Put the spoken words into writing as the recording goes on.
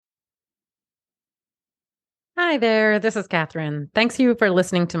Hi there, this is Catherine. Thanks you for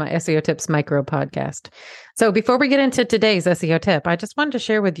listening to my SEO Tips micro podcast. So before we get into today's SEO tip, I just wanted to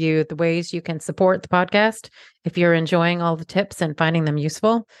share with you the ways you can support the podcast if you're enjoying all the tips and finding them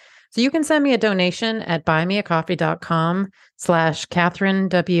useful. So you can send me a donation at buymeacoffee.com/Catherine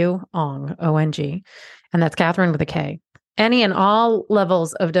W. Ong, O-N-G. And that's Catherine with a K. Any and all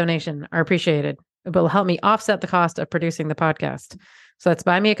levels of donation are appreciated. It will help me offset the cost of producing the podcast. So that's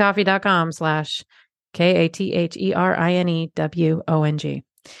buymeacoffee.com/KATHERINEWONG.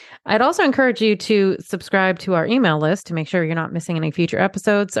 I'd also encourage you to subscribe to our email list to make sure you're not missing any future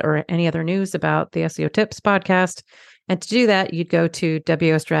episodes or any other news about the SEO Tips podcast. And to do that, you'd go to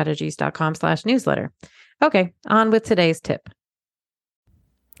wostrategies.com/newsletter. Okay, on with today's tip.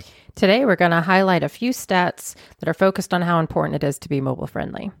 Today, we're going to highlight a few stats that are focused on how important it is to be mobile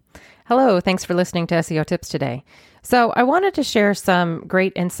friendly. Hello, thanks for listening to SEO Tips today. So I wanted to share some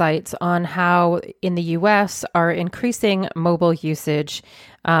great insights on how in the US our increasing mobile usage,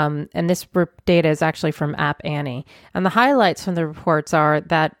 and this data is actually from App Annie. And the highlights from the reports are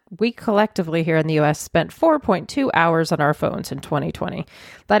that we collectively here in the US spent 4.2 hours on our phones in 2020.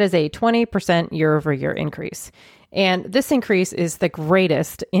 That is a 20% year-over-year increase. And this increase is the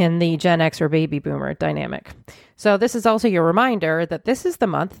greatest in the Gen X or baby boomer dynamic. So this is also your reminder that this is the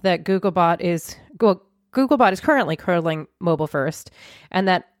month that Googlebot is currently curling mobile first, and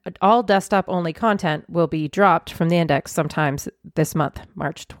that all desktop only content will be dropped from the index sometimes this month,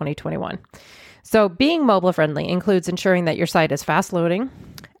 March 2021. So being mobile friendly includes ensuring that your site is fast loading,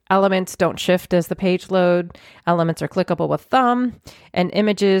 elements don't shift as the page load, elements are clickable with thumb, and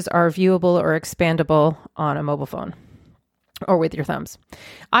images are viewable or expandable on a mobile phone or with your thumbs.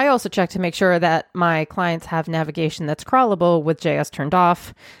 I also check to make sure that my clients have navigation that's crawlable with JS turned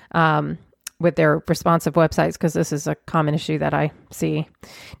off with their responsive websites, because this is a common issue that I see.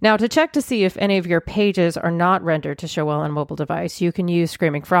 Now, to check to see if any of your pages are not rendered to show well on a mobile device, you can use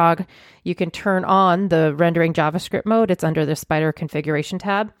Screaming Frog. You can turn on the rendering JavaScript mode. It's under the Spider configuration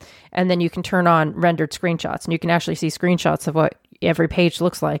tab. And then you can turn on rendered screenshots, and you can actually see screenshots of what every page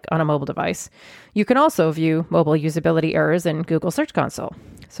looks like on a mobile device. You can also view mobile usability errors in Google Search Console.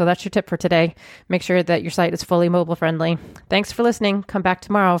 So that's your tip for today. Make sure that your site is fully mobile friendly. Thanks for listening. Come back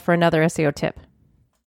tomorrow for another SEO tip.